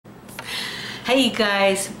Hi you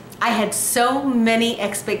guys, I had so many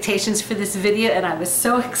expectations for this video and I was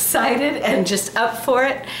so excited and just up for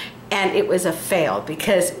it, and it was a fail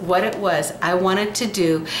because what it was, I wanted to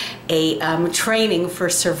do a training for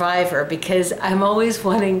Survivor because I'm always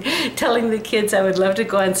telling the kids I would love to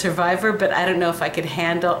go on Survivor, but I don't know if I could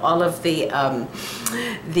handle all of the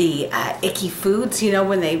icky foods, you know,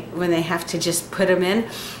 when they have to just put them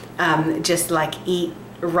in, just like eat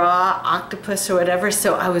raw octopus or whatever.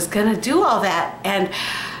 So I was gonna do all that, and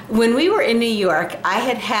when we were in New York, I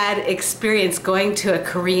had experience going to a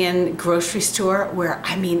Korean grocery store where,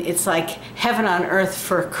 I mean, it's like heaven on earth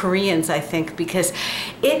for Koreans, I think, because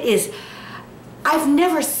it is, I've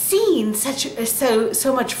never seen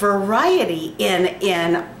so much variety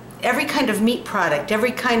in every kind of meat product,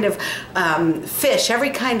 every kind of fish,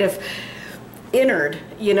 every kind of innard,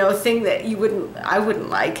 you know, thing that I wouldn't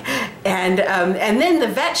like, and then the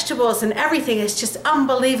vegetables and everything is just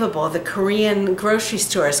unbelievable. The Korean grocery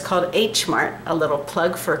store is called H Mart, a little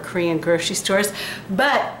plug for Korean grocery stores.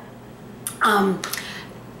 But I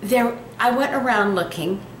went around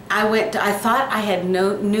looking. I thought I had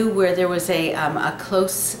knew where there was a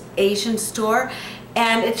close Asian store,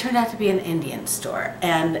 and it turned out to be an Indian store,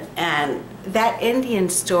 and that Indian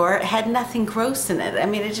store had nothing gross in it. I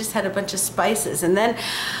mean, it just had a bunch of spices. And then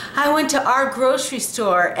I went to our grocery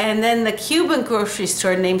store, and then the Cuban grocery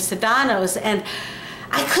store named Sedano's, and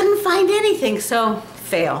I couldn't find anything, so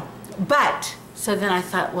fail. But so then I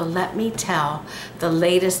thought, well, let me tell the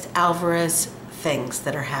latest Alvarez things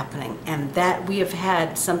that are happening, and that we have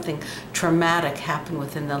had something traumatic happen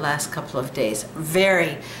within the last couple of days.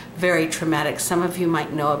 Very, very traumatic. Some of you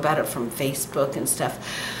might know about it from Facebook and stuff.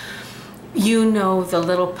 You know, the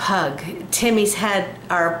little pug. Timmy's had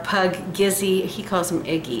our pug Gizzy, he calls him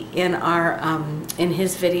Iggy, in our in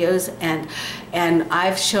his videos, and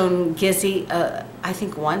I've shown Gizzy I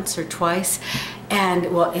think once or twice.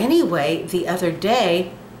 And well, anyway, the other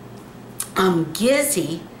day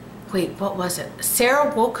Gizzy, wait, what was it?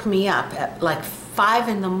 Sarah woke me up at like 5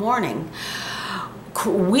 in the morning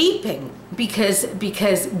weeping because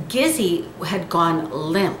Gizzy had gone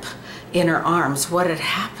limp in her arms. What had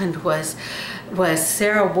happened was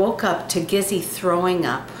Sarah woke up to Gizzy throwing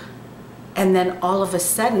up, and then all of a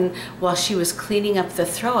sudden, while she was cleaning up the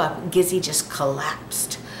throw up, Gizzy just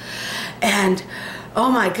collapsed. And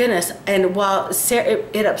oh my goodness, and while Sarah,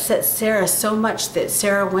 it upset Sarah so much that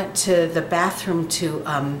Sarah went to the bathroom to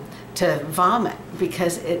vomit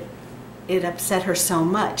because it upset her so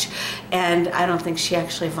much. And I don't think she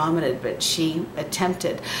actually vomited, but she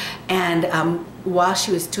attempted. And while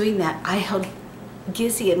she was doing that, I held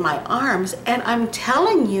Gizzy in my arms, and I'm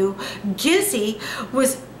telling you, Gizzy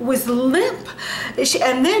was limp.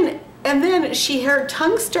 And then her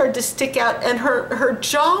tongue started to stick out, and her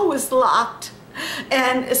jaw was locked.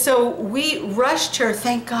 And so we rushed her.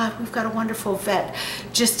 Thank God we've got a wonderful vet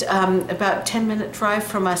just about 10-minute drive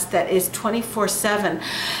from us that is 24/7,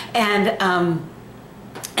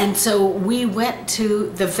 and so we went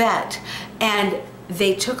to the vet, and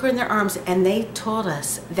they took her in their arms, and they told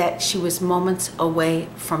us that she was moments away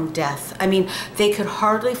from death. I mean, they could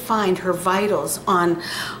hardly find her vitals on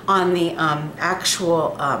the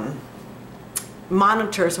actual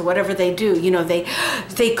monitors or whatever they do, you know, they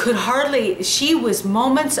could hardly, she was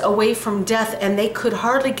moments away from death, and they could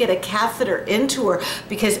hardly get a catheter into her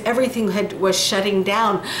because everything was shutting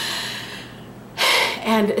down.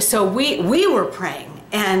 And so we were praying,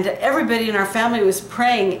 and everybody in our family was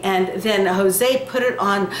praying, and then Jose put it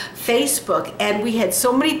on Facebook, and we had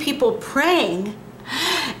so many people praying,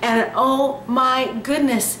 and oh my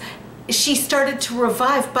goodness, she started to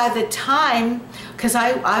revive. By the time, because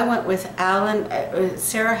I went with Alan,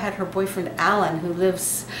 Sarah had her boyfriend Alan, who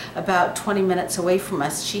lives about 20 minutes away from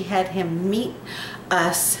us. She had him meet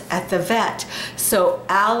us at the vet. So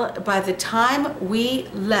by the time we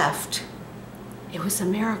left, it was a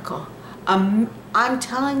miracle. I'm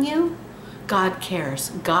telling you, God cares.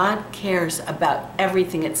 God cares about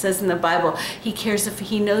everything. It says in the Bible, He cares if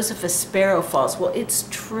He knows if a sparrow falls. Well, it's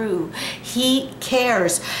true. He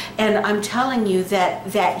cares. And I'm telling you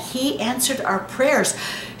that He answered our prayers.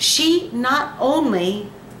 She not only,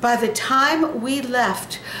 by the time we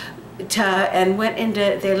left and went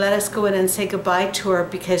into, they let us go in and say goodbye to her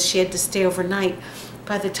because she had to stay overnight.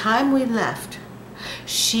 By the time we left,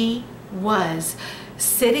 she was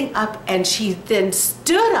sitting up, and she then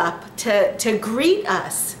stood up to greet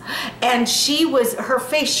us, and her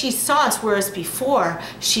face, she saw us, whereas before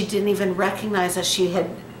she didn't even recognize us. She had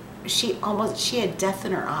death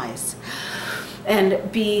in her eyes. And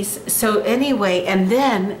so anyway, and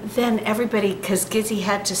then everybody, because Gizzy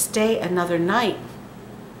had to stay another night,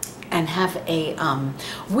 and have a,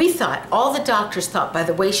 we thought, all the doctors thought, by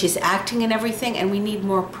the way she's acting and everything, and we need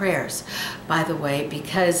more prayers, by the way,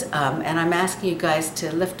 because, and I'm asking you guys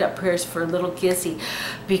to lift up prayers for little Gizzy,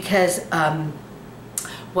 because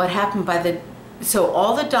what happened so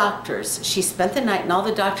all the doctors, she spent the night, and all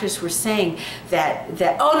the doctors were saying that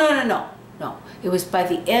oh, no. It was by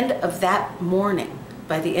the end of that morning,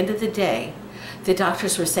 by the end of the day, the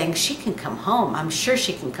doctors were saying, she can come home. I'm sure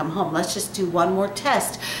she can come home. Let's just do one more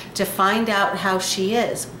test to find out how she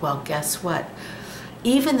is. Well, guess what?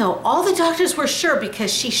 Even though all the doctors were sure,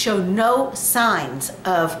 because she showed no signs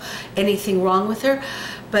of anything wrong with her,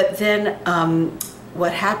 but then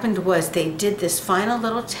what happened was they did this final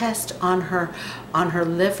little test on her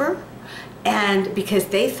liver, and because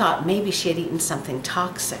they thought maybe she had eaten something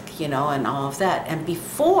toxic, you know, and all of that. And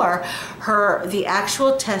before the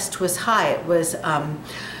actual test was high. It was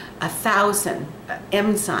 1,000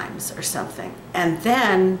 enzymes or something. And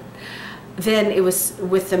then it was,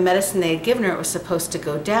 with the medicine they had given her, it was supposed to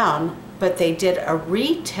go down, but they did a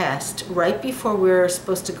retest right before we were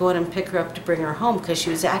supposed to go in and pick her up to bring her home, because she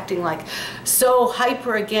was acting like so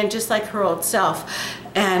hyper again, just like her old self.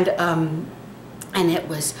 And it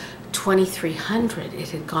was 2,300. It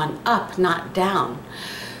had gone up, not down.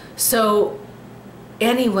 So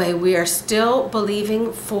anyway, we are still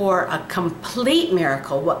believing for a complete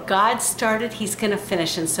miracle. What God started, he's going to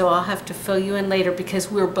finish. And so I'll have to fill you in later, because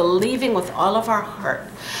we're believing with all of our heart.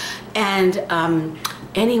 And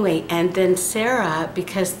anyway, and then Sarah,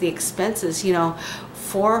 because the expenses, you know,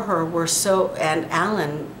 for her were so, and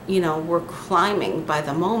Alan, you know, were climbing by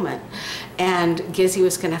the moment. And Gizzy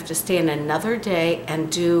was going to have to stay in another day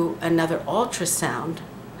and do another ultrasound.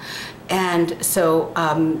 And so,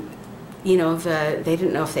 you know, they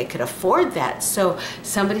didn't know if they could afford that. So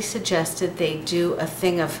somebody suggested they do a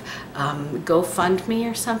thing of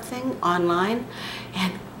GoFundMe or something online.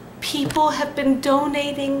 And people have been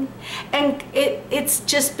donating, and it's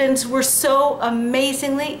just been, we're so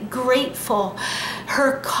amazingly grateful.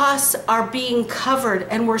 Her costs are being covered,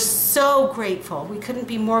 and we're so grateful. We couldn't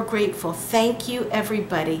be more grateful. Thank you,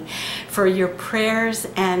 everybody, for your prayers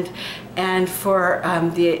and for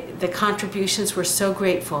the contributions. We're so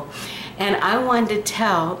grateful. And I wanted to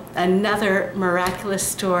tell another miraculous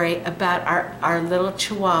story about our little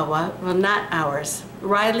Chihuahua. Well, not ours.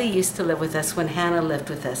 Riley used to live with us when Hannah lived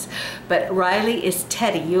with us. But Riley is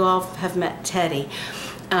Teddy. You all have met Teddy.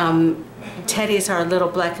 Teddy is our little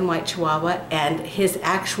black and white Chihuahua, and his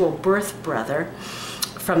actual birth brother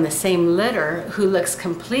from the same litter, who looks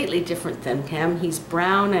completely different than him. He's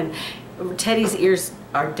brown, and Teddy's ears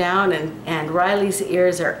are down, and Riley's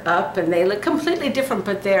ears are up, and they look completely different,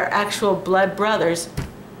 but they're actual blood brothers.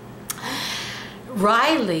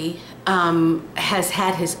 Riley has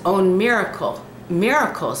had his own miracles,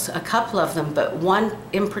 a couple of them, but one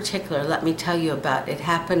in particular, let me tell you about. It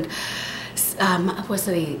happened, was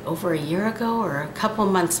it over a year ago or a couple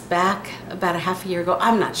months back, about a half a year ago?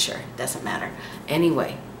 I'm not sure, it doesn't matter.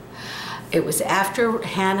 Anyway, it was after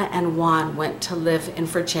Hannah and Juan went to live in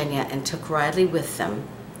Virginia and took Riley with them.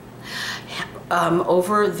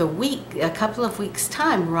 Over the week, a couple of weeks'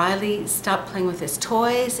 time, Riley stopped playing with his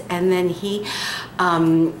toys, and then he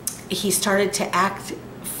started to act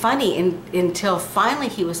funny until finally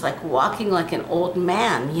he was like walking like an old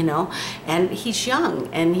man, you know, and he's young,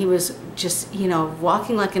 and he was just, you know,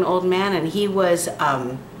 walking like an old man, and he was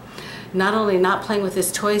not only not playing with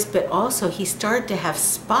his toys, but also he started to have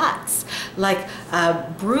spots, like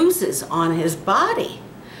bruises on his body.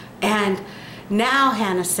 And now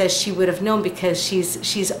Hannah says she would have known, because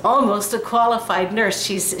she's almost a qualified nurse.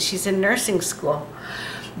 She's in nursing school.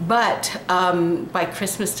 But by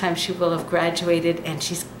Christmas time she will have graduated, and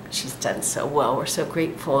she's done so well. We're so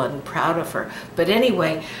grateful and proud of her. But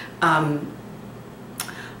anyway,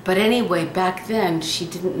 back then she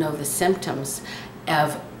didn't know the symptoms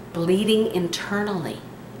of bleeding internally.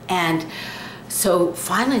 And so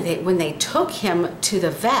finally, when they took him to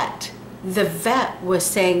the vet was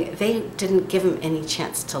saying they didn't give him any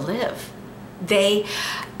chance to live. They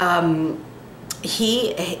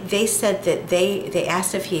said that they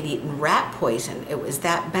asked if he had eaten rat poison. It was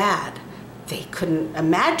that bad. They couldn't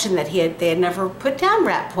imagine that they had never put down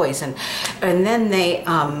rat poison. And then they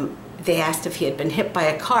asked if he had been hit by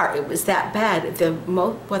a car. It was that bad.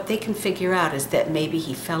 What they can figure out is that maybe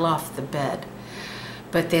he fell off the bed,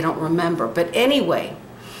 but they don't remember. But anyway,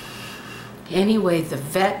 the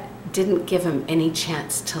vet didn't give him any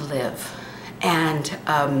chance to live. And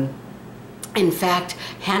in fact,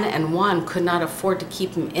 Hannah and Juan could not afford to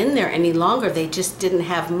keep him in there any longer. They just didn't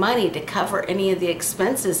have money to cover any of the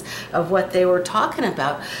expenses of what they were talking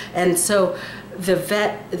about. And so the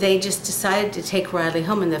vet, they just decided to take Riley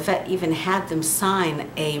home, and the vet even had them sign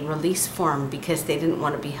a release form because they didn't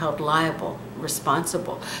want to be held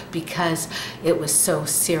responsible, because it was so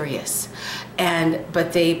serious.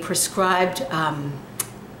 But they prescribed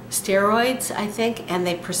steroids, I think, and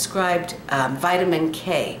they prescribed vitamin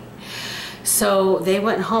K. So they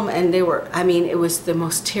went home, and they were, I mean, it was the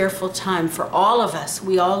most tearful time for all of us.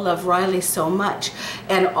 We all love Riley so much.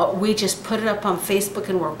 And we just put it up on Facebook,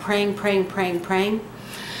 and we're praying, praying, praying, praying.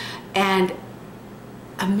 And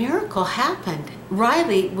a miracle happened.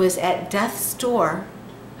 Riley was at death's door.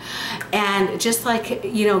 And just like,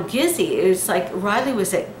 you know, Gizzy, it was like Riley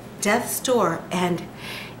was at death's door, and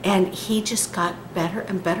he just got better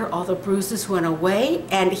and better. All the bruises went away,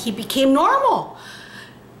 and he became normal.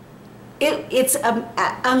 It's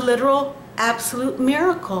a literal, absolute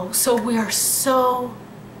miracle. So we are so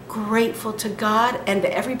grateful to God and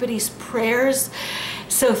to everybody's prayers.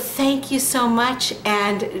 So thank you so much.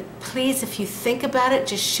 And please, if you think about it,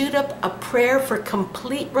 just shoot up a prayer for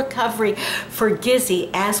complete recovery for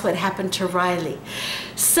Gizzy, as what happened to Riley.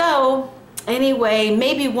 So anyway,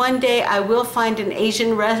 maybe one day I will find an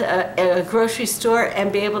Asian grocery store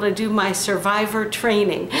and be able to do my survivor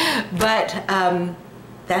training. But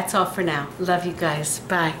that's all for now. Love you guys.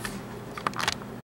 Bye.